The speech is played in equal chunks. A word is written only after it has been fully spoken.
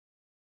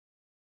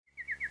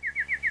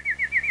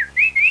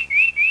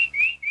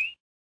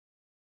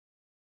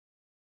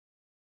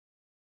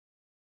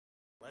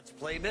Let's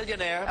play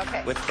Millionaire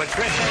with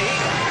Patricia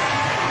Heaton.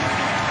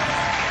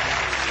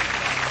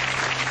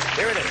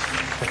 Here it is.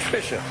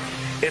 Patricia,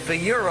 if a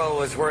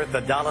euro is worth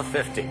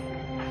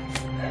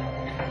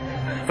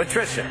 $1.50,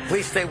 Patricia,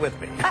 please stay with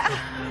me.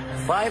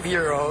 5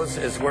 euros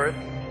is worth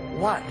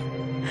what?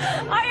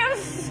 I am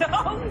so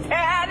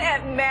bad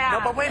at math. No,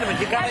 but wait a minute.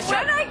 You got to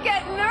when I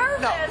get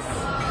nervous. No.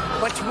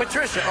 But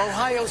Patricia,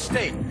 Ohio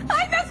State.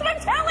 That's what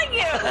I'm telling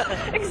you.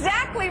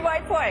 Exactly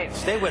my point.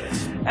 Stay with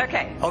us.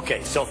 Okay.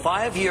 Okay, so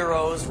 5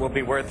 euros will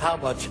be worth how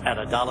much at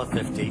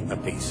 $1.50 a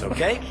piece,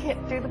 okay? I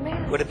can't do the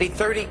math. Would it be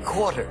 30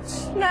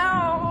 quarters? No.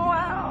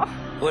 Wow.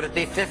 Would it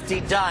be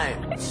 50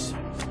 dimes?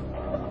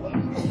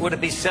 Would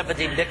it be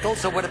 70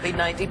 nickels, or would it be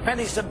 90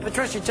 pennies? So,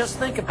 Patricia, just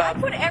think about it.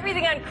 I put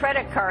everything on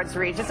credit cards,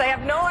 Regis. I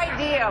have no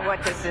idea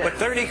what this is. But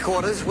 30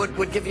 quarters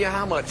would give you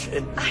how much?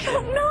 I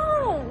don't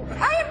know.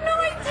 I have no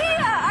idea.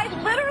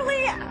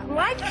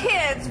 My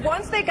kids,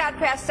 once they got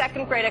past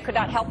 2nd grade, I could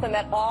not help them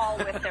at all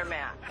with their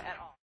math. At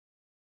all.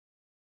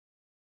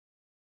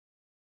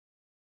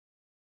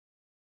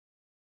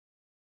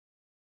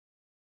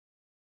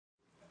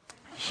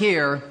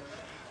 Here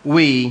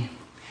we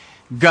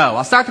go.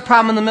 I'll start the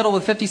problem in the middle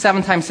with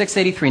 57 times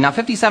 683. Now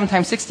 57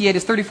 times 68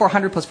 is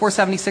 3400 plus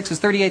 476 is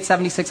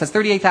 3876. That's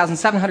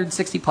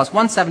 38,760 plus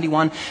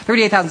 171.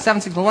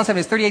 38,760 plus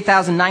 170 is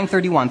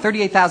 38,931.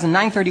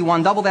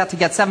 38,931, double that to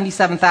get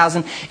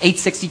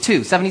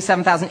 77,862.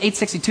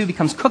 77,862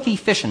 becomes cookie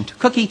fission.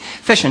 Cookie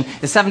fission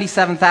is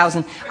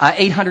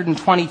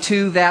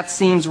 77,822. That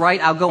seems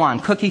right. I'll go on.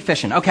 Cookie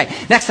fission. Okay,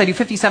 next I do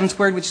 57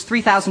 squared, which is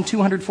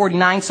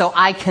 3,249. So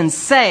I can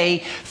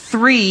say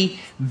 3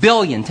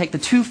 billion. Take the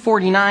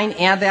 249,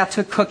 add that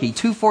to cookie.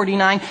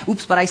 249,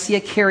 oops, but I see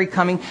a carry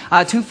coming.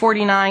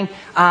 249,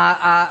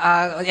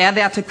 add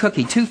that to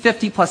cookie.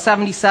 250 plus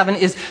 77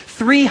 is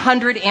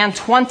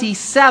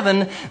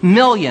 327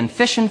 million.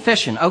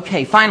 Fission.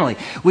 Okay, finally,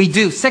 we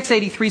do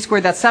 683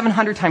 squared. That's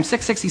 700 times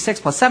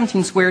 666 plus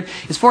 17 squared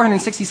is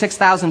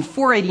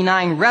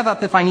 466,489. Rev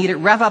up if I need it.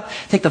 Rev up,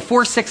 take the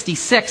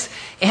 466,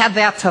 add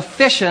that to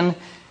fission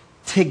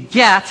to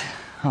get,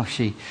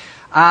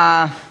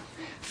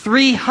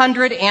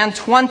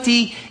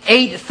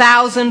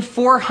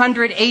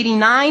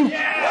 328,489.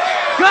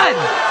 Good.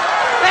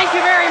 Thank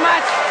you very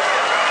much.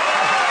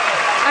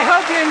 I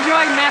hope you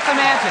enjoyed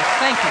Mathemagic.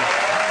 Thank you.